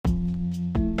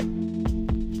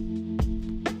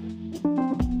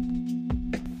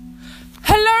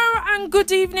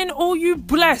good evening, all you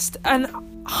blessed and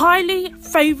highly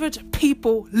favoured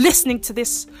people listening to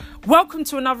this. Welcome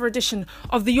to another edition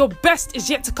of the Your Best Is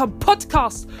Yet to Come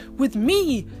podcast with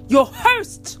me, your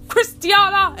host,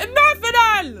 Christiana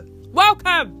Infidel.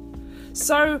 Welcome.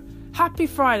 So, happy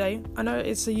Friday. I know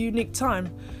it's a unique time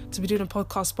to be doing a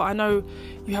podcast, but I know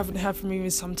you haven't heard from me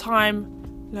in some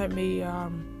time. Let me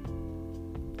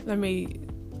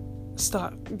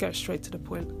go straight to the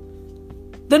point.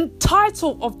 The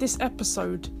title of this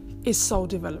episode is Soul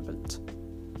Development.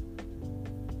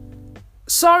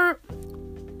 So,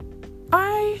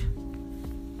 I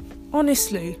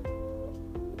honestly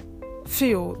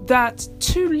feel that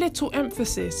too little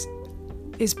emphasis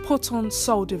is put on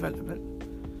soul development.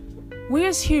 We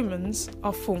as humans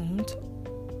are formed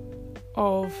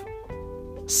of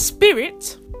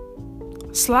spirit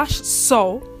 /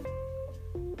 soul,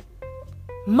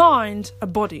 mind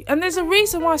and body. And there's a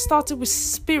reason why I started with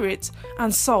spirit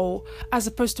and soul as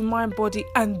opposed to mind, body,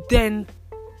 and then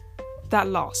that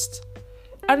last.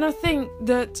 And I think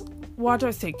that, I'm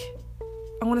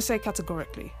going to say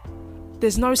categorically,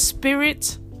 there's no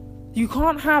spirit. You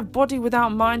can't have body without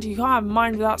mind. You can't have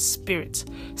mind without spirit.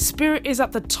 Spirit is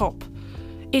at the top.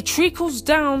 It trickles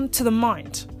down to the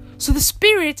mind. So the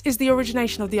spirit is the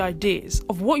origination of the ideas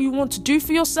of what you want to do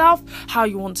for yourself, how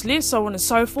you want to live, so on and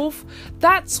so forth.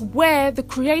 That's where the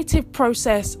creative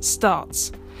process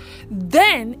starts.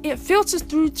 Then it filters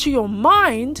through to your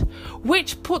mind,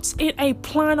 which puts in a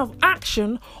plan of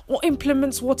action or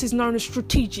implements what is known as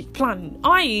strategic planning,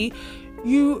 i.e.,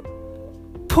 you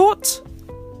put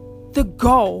the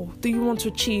goal that you want to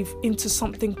achieve into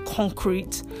something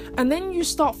concrete, and then you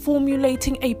start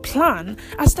formulating a plan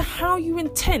as to how you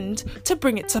intend to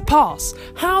bring it to pass,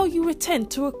 how you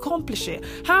intend to accomplish it,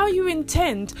 how you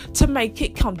intend to make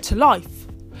it come to life.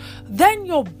 Then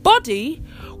your body,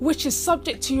 which is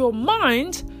subject to your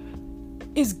mind,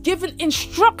 is given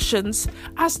instructions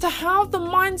as to how the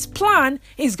mind's plan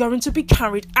is going to be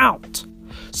carried out.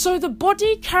 So the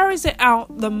body carries it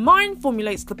out, the mind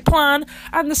formulates the plan,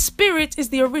 and the spirit is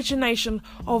the origination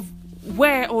of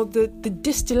where, or the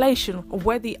distillation of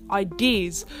where the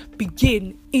ideas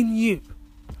begin in you.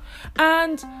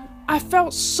 And I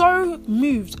felt so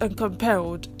moved and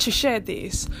compelled to share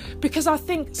this because I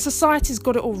think society's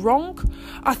got it all wrong.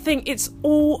 I think it's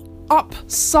all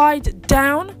upside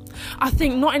down. I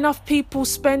think not enough people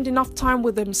spend enough time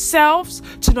with themselves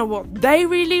to know what they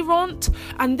really want.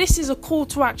 And this is a call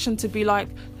to action to be like,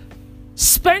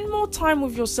 spend more time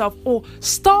with yourself, or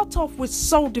start off with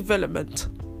soul development.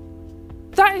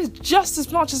 That is just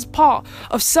as much as part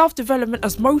of self-development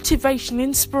as motivation,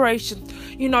 inspiration,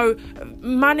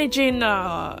 managing,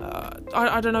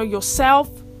 yourself,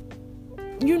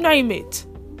 you name it.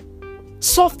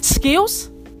 Soft skills.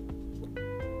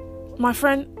 My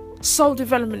friend, soul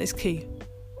development is key.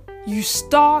 You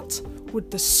start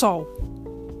with the soul.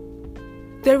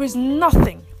 There is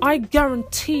nothing, I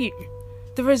guarantee you,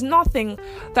 there is nothing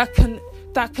that can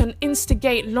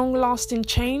instigate long-lasting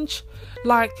change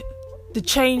like the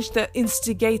change that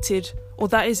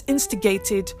is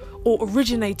instigated or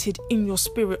originated in your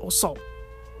spirit or soul.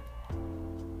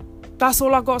 That's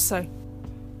all I got to say.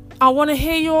 I want to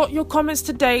hear your comments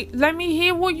today. Let me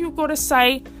hear what you've got to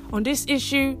say on this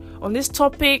issue, on this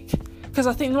topic, because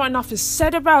I think not enough is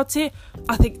said about it.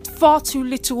 I think far too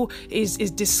little is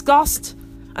discussed,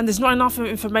 and there's not enough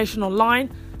information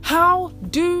online. How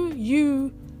do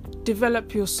you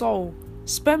develop your soul?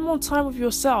 Spend more time with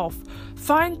yourself.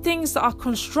 Find things that are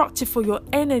constructive for your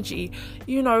energy,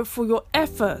 for your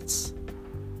efforts.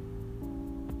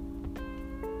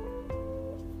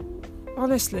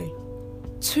 Honestly,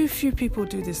 too few people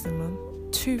do this then, man.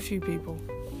 Too few people.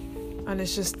 And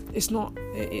it's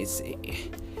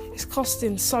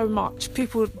costing so much.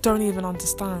 People don't even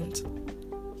understand.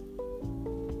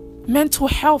 Mental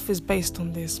health is based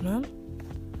on this, man.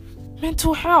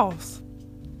 Mental health.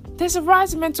 There's a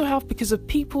rise in mental health because of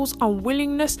people's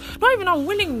unwillingness. Not even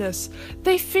unwillingness.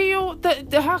 They feel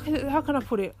that, how can I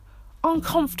put it?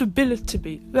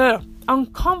 Uncomfortability.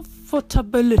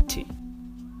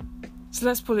 So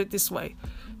let's put it this way.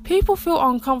 People feel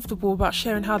uncomfortable about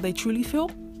sharing how they truly feel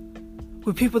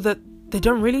with people that they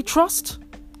don't really trust.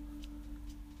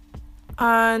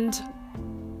 And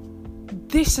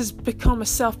this has become a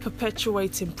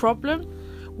self-perpetuating problem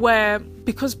where,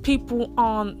 because people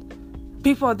are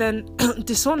then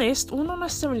dishonest, or not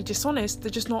necessarily dishonest,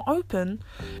 they're just not open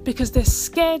because they're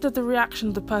scared of the reaction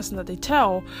of the person that they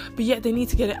tell, but yet they need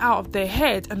to get it out of their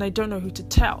head and they don't know who to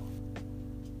tell.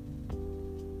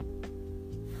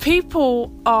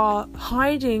 People are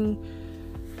hiding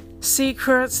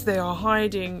secrets, they are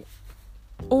hiding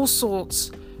all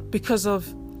sorts because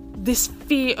of this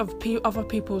fear of other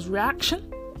people's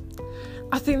reaction.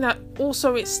 I think that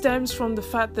also it stems from the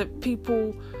fact that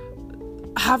people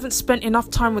haven't spent enough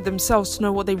time with themselves to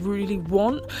know what they really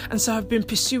want, and so have been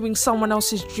pursuing someone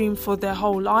else's dream for their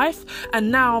whole life.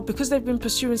 And now, because they've been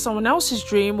pursuing someone else's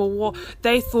dream, or what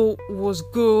they thought was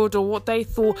good, or what they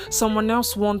thought someone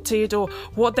else wanted, or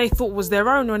what they thought was their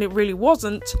own when it really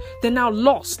wasn't, they're now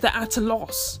lost. They're at a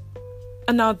loss.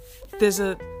 And now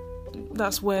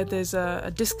that's where there's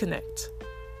a disconnect.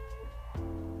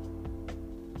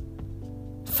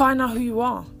 Find out who you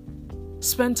are.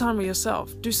 Spend time with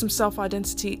yourself. Do some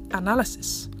self-identity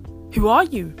analysis. Who are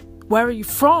you? Where are you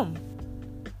from?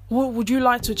 What would you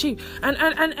like to achieve? And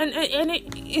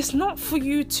it's not for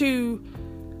you to,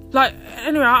 like,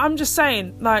 anyway, I'm just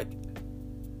saying, like,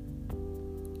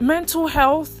 mental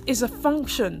health is a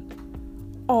function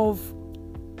of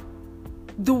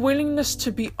the willingness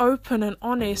to be open and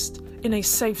honest in a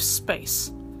safe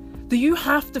space. That you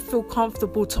have to feel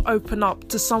comfortable to open up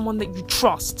to someone that you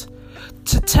trust,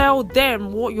 to tell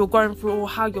them what you're going through or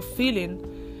how you're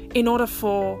feeling, in order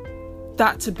for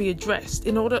that to be addressed.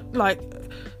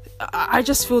 I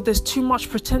just feel there's too much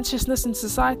pretentiousness in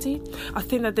society. I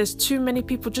think that there's too many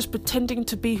people just pretending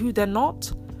to be who they're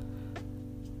not.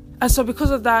 And so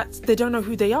because of that, they don't know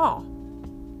who they are.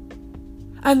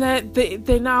 And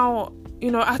they're now,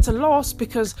 at a loss,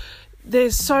 because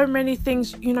there's so many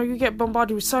things, you get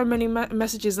bombarded with so many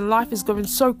messages, and life is going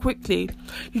so quickly,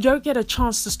 you don't get a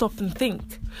chance to stop and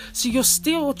think. So you're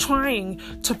still trying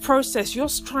to process, you're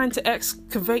trying to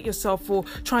excavate yourself, or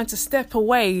trying to step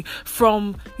away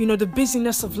from, the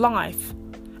busyness of life.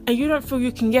 And you don't feel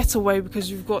you can get away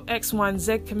because you've got X, Y, and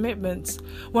Z commitments,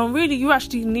 when really you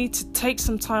actually need to take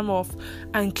some time off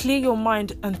and clear your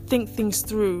mind and think things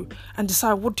through and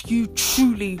decide, what do you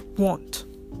truly want?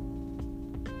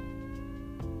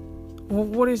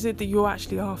 What is it that you're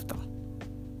actually after?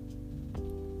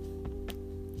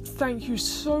 Thank you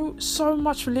so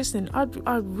much for listening. I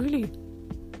really,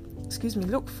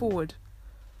 look forward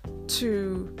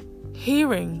to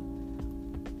hearing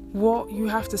what you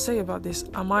have to say about this.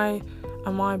 I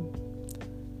don't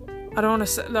want to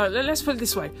say, no, let's put it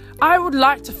this way. I would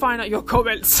like to find out your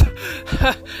comments.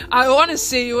 I want to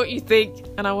see what you think,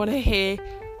 and I want to hear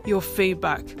your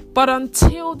feedback. But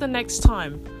until the next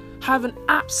time, have an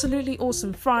absolutely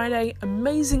awesome Friday,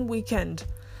 amazing weekend,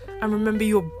 and remember,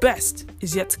 your best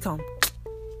is yet to come.